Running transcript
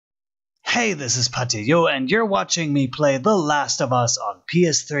Hey, this is Patillo, and you're watching me play The Last of Us on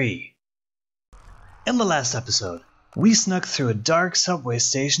PS3. In the last episode, we snuck through a dark subway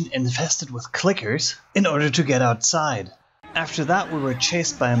station infested with clickers in order to get outside. After that, we were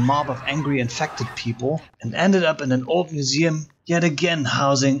chased by a mob of angry infected people and ended up in an old museum, yet again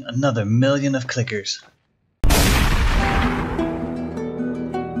housing another million of clickers.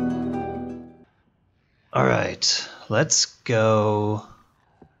 Alright, let's go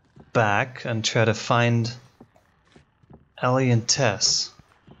back and try to find Ellie and Tess.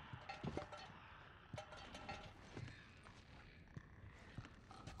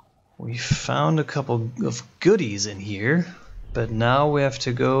 We found a couple of goodies in here, but now we have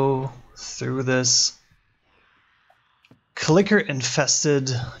to go through this clicker-infested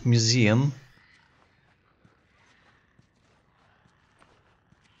museum.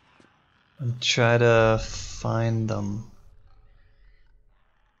 And try to find them.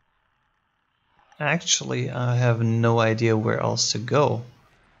 Actually, I have no idea where else to go.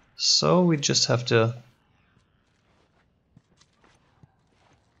 So we just have to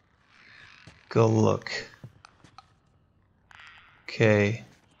go look. Okay.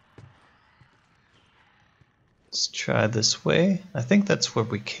 Let's try this way. I think that's where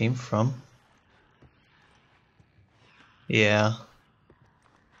we came from. Yeah.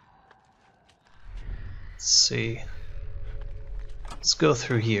 Let's see. Let's go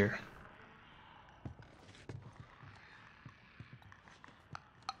through here.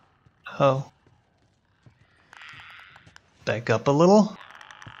 Oh. Back up a little.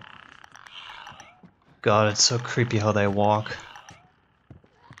 God, it's so creepy how they walk.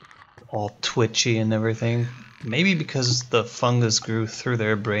 All twitchy and everything. Maybe because the fungus grew through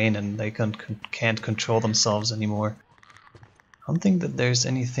their brain and they can't control themselves anymore. I don't think that there's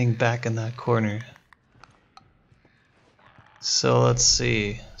anything back in that corner. So let's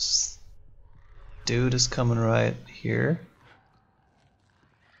see. Dude is coming right here.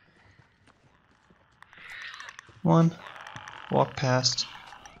 Come on. Walk past.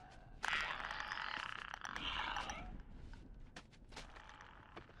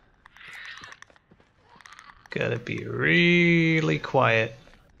 Gotta be really quiet.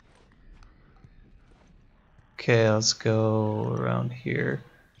 Okay, let's go around here.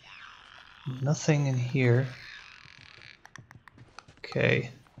 Nothing in here. Okay,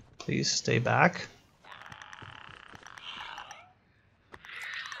 please stay back.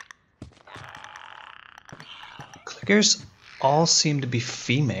 Clickers all seem to be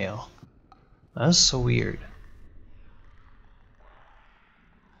female. That's so weird.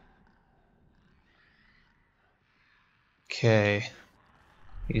 Okay,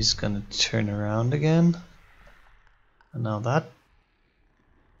 he's gonna turn around again. And now that...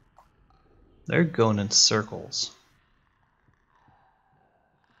 they're going in circles.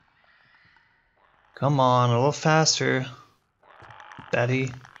 Come on, a little faster,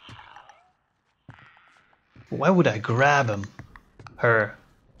 Betty. Why would I grab him? Her.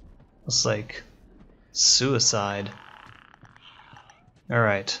 It's like suicide.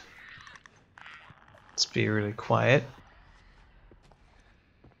 Alright. Let's be really quiet.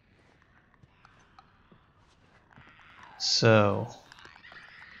 So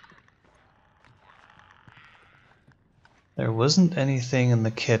there wasn't anything in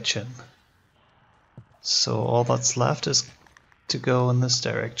the kitchen. So all that's left is to go in this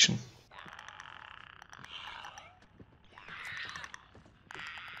direction.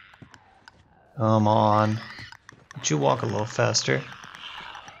 Come on. Would you walk a little faster?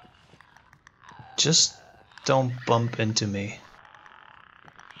 Just don't bump into me.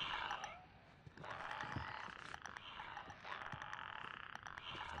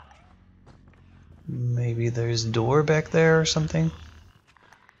 Maybe there's a door back there or something?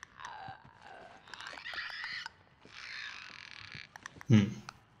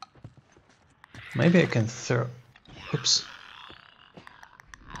 Maybe I can throw... Oops.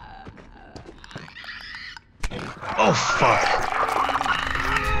 Oh, fuck.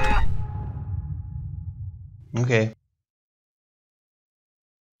 Okay.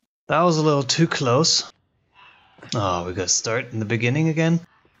 That was a little too close. Oh, we gotta start in the beginning again?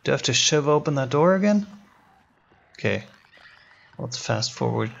 Do I have to shove open that door again? Okay. Let's fast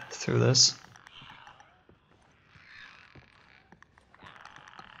forward through this.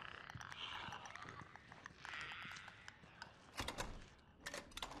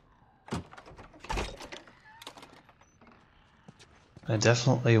 I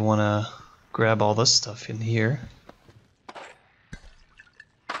definitely want to grab all this stuff in here.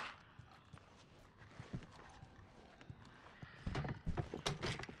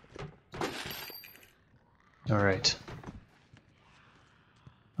 Alright.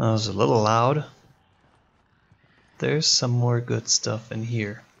 That was a little loud. There's some more good stuff in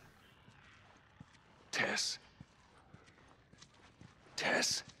here. Tess.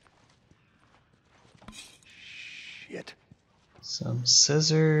 Tess. Shit. Some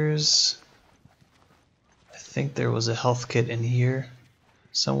scissors. I think there was a health kit in here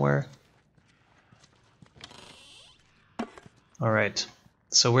somewhere. Alright,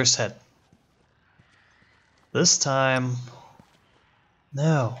 so we're set. This time...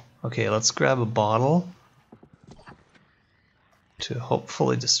 No. Okay, let's grab a bottle to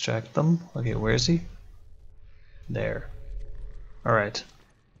hopefully distract them. Okay, where is he? There. Alright.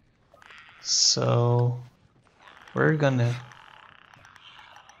 So... we're gonna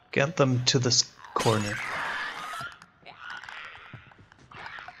get them to this corner.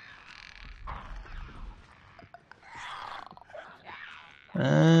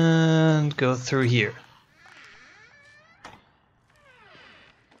 And go through here.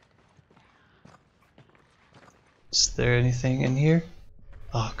 Is there anything in here?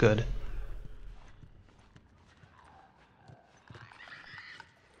 Oh, good.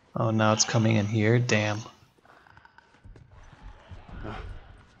 Oh, now it's coming in here. Damn.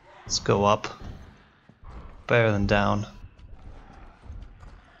 Let's go up. Better than down.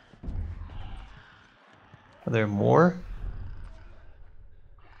 Are there more?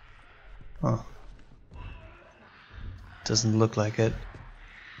 Oh. Doesn't look like it.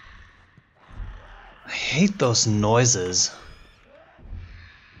 I hate those noises.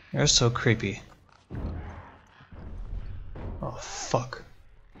 They're so creepy. Oh, fuck.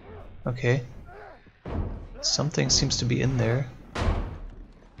 Okay. Something seems to be in there.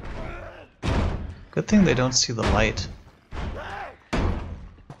 Good thing they don't see the light.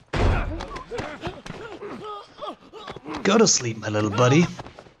 Go to sleep, my little buddy.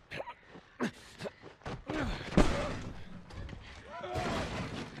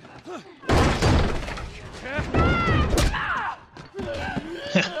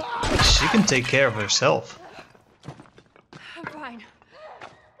 She can take care of herself. I'm fine.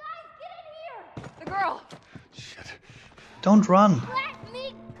 Guys, get in here! The girl! Shit. Don't run. Let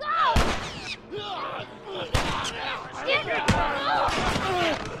me go!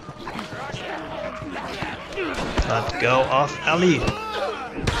 Let go of Ellie.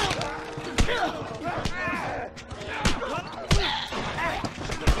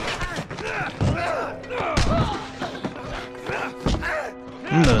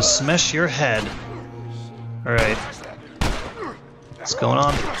 I'm gonna smash your head. Alright. What's going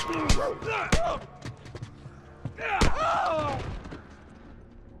on?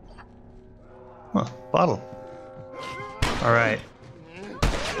 Huh, bottle. Alright.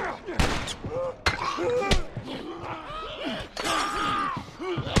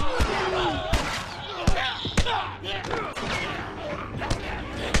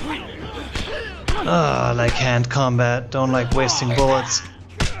 Ah, I like hand combat. Don't like wasting bullets.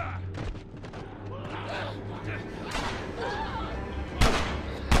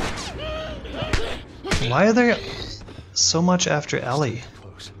 Why are there so much after Ellie?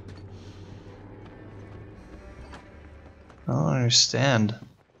 I don't understand.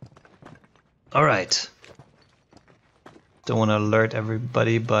 Alright. Don't want to alert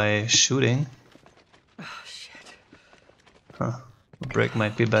everybody by shooting. Oh, shit. Huh. A brick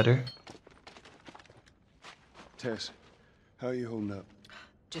might be better. Tess, how are you holding up?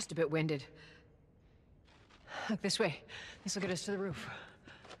 Just a bit winded. Look this way. This will get us to the roof.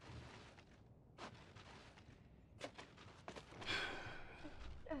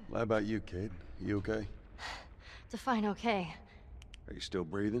 How about you, kid? You okay? Define okay. Are you still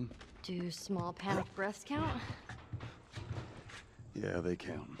breathing? Do small panic breaths count? Yeah, they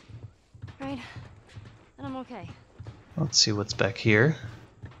count. Right. Then I'm okay. Let's see what's back here.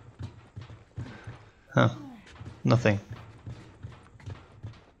 Huh. Nothing.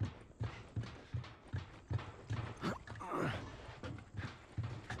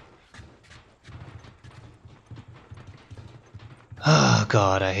 Oh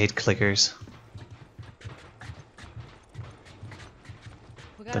god, I hate clickers.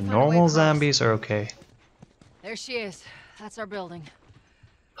 We gotta The find a way normal across. zombies are okay. There she is. That's our building.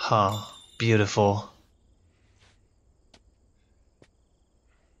 Huh, beautiful.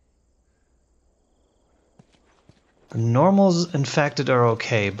 The normals infected are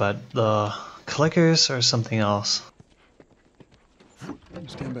okay, but the clickers are something else.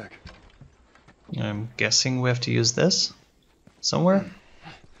 Stand back. I'm guessing we have to use this somewhere.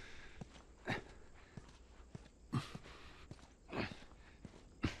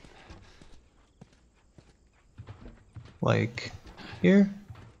 Like here?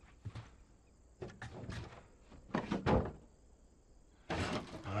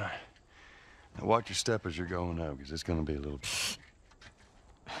 Now watch your step as you're going out, because it's gonna be a little...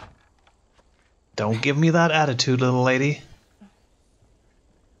 Don't give me that attitude, little lady.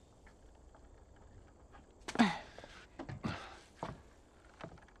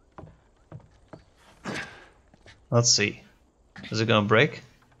 Let's see. Is it gonna break?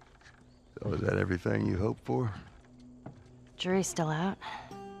 So is that everything you hoped for? Jury's still out.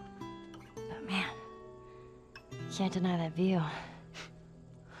 But man, can't deny that view.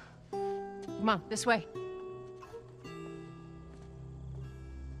 Come on, this way.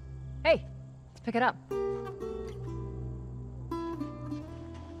 Hey, let's pick it up.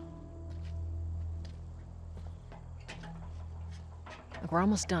 Look, we're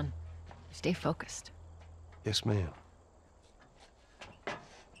almost done. Stay focused. Yes, ma'am.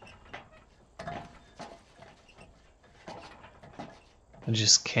 I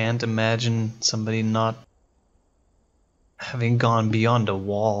just can't imagine somebody not having gone beyond a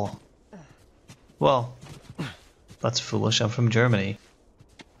wall. Well, that's foolish. I'm from Germany.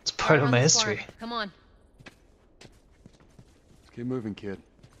 It's part of my history. Come on. Let's keep moving, kid.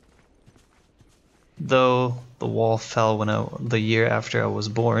 Though the wall fell the year after I was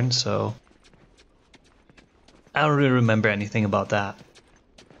born, so I don't really remember anything about that.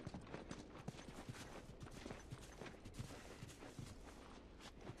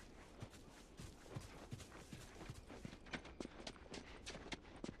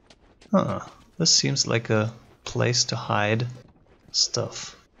 Huh. This seems like a place to hide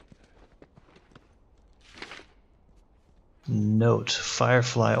stuff. Note,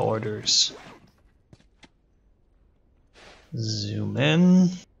 firefly orders. Zoom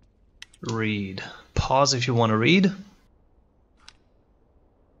in. Read. Pause if you want to read.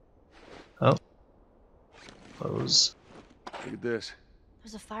 Oh. Close. Look at this.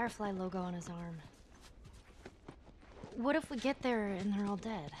 There's a firefly logo on his arm. What if we get there and they're all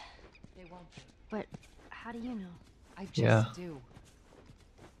dead? They won't be. But how do you know? I just Yeah. do.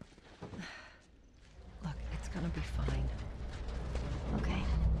 Look, it's gonna be fine. Okay.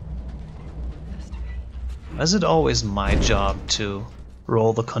 Just wait. Why is it always my job to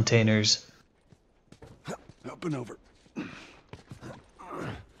roll the containers? Up and over.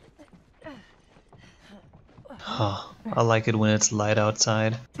 Huh. I like it when it's light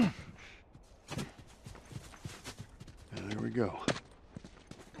outside. And there we go.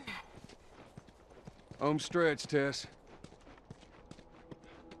 Home stretch, Tess.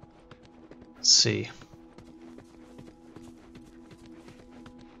 Let's see.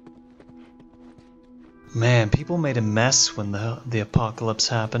 Man, people made a mess when the apocalypse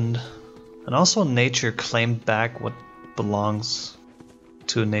happened. And also nature claimed back what belongs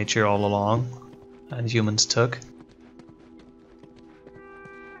to nature all along, and humans took.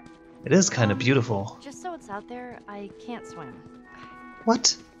 It is kind of beautiful. Just so it's out there, I can't swim.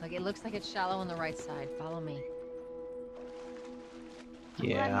 What? Look, it looks like it's shallow on the right side. Follow me. I'm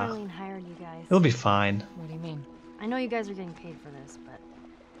glad Yeah. Marlene hired you guys. It'll be fine. What do you mean? I know you guys are getting paid for this, but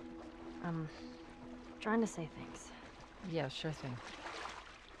I'm trying to say thanks. Yeah, sure thing.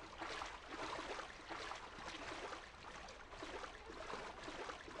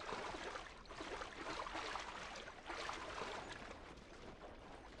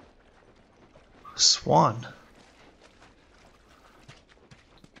 Swan.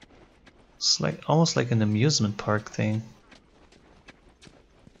 It's like almost like an amusement park thing.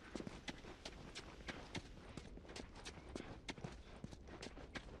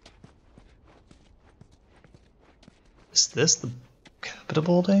 Is this the Capitol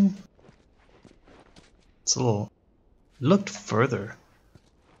building? It's a little... It looked further.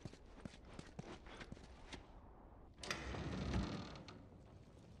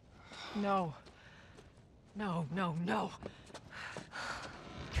 No. No, no, no.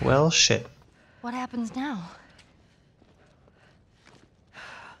 Well, shit. What happens now?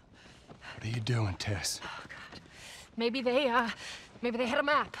 What are you doing, Tess? Maybe they had a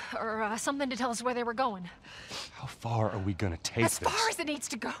map or something to tell us where they were going. How far are we gonna take As far as it needs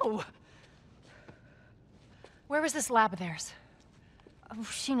to go. Where was this lab of theirs? Oh,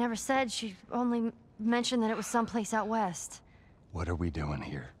 she never said. She only mentioned that it was someplace out west. What are we doing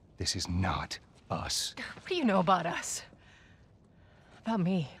here? This is not us. What do you know about us? About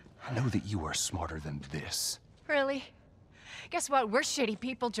me? I know that you are smarter than this. Really? Guess what? We're shitty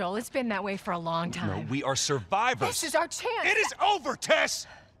people, Joel. It's been that way for a long time. No, we are survivors. This is our chance. It is over, Tess!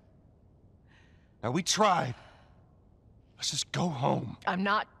 Now, we tried. Let's just go home. I'm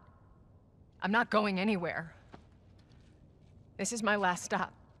not going anywhere. This is my last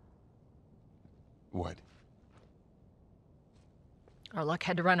stop. What? Our luck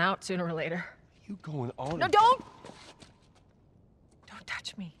had to run out sooner or later. You going on? No, don't! Don't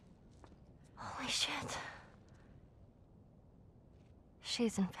touch me. Holy shit.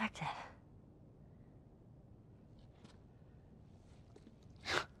 She's infected.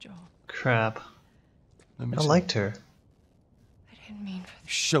 Joel, Crap. Let me I see. liked her. I didn't mean for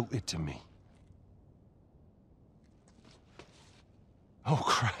Show it to me. Oh,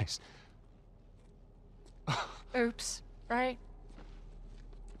 Christ. Oops, right?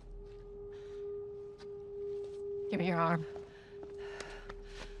 Give me your arm.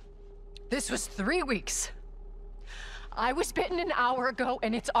 This was 3 weeks. I was bitten an hour ago,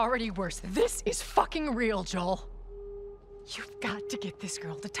 and it's already worse. This is fucking real, Joel. You've got to get this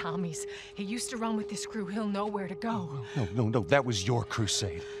girl to Tommy's. He used to run with this crew. He'll know where to go. No. That was your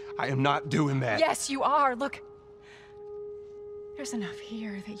crusade. I am not doing that. Yes, you are. Look. There's enough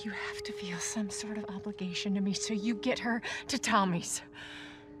here that you have to feel some sort of obligation to me, so you get her to Tommy's.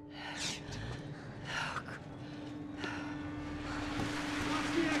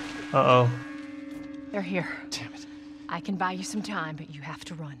 Uh-oh. They're here. Damn it. I can buy you some time, but you have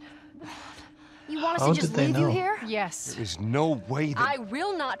to run. You want us How to did just they leave you know? here? Yes. There is no way that... I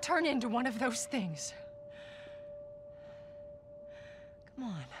will not turn into one of those things. Come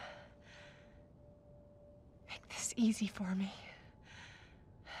on. Make this easy for me.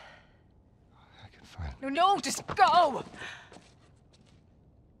 I can find... No, just go!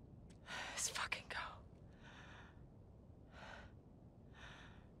 Just fucking go.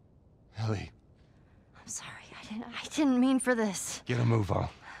 Ellie, I'm sorry, I didn't mean for this. get a move on.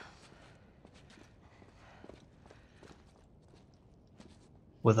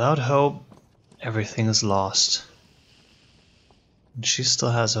 Without hope, everything is lost. And she still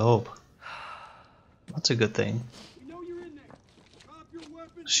has hope. That's a good thing.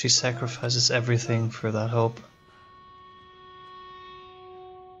 She sacrifices everything for that hope.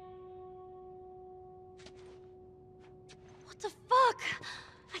 What the fuck?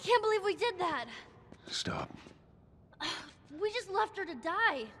 I can't believe we did that. Stop. We just left her to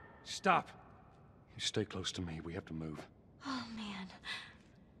die. Stop. You stay close to me. We have to move. Oh, man.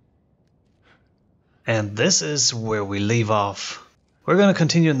 And this is where we leave off. We're going to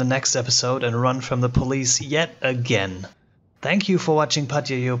continue in the next episode and run from the police yet again. Thank you for watching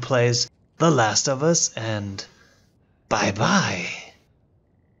Patyayo Plays The Last of Us, and bye-bye.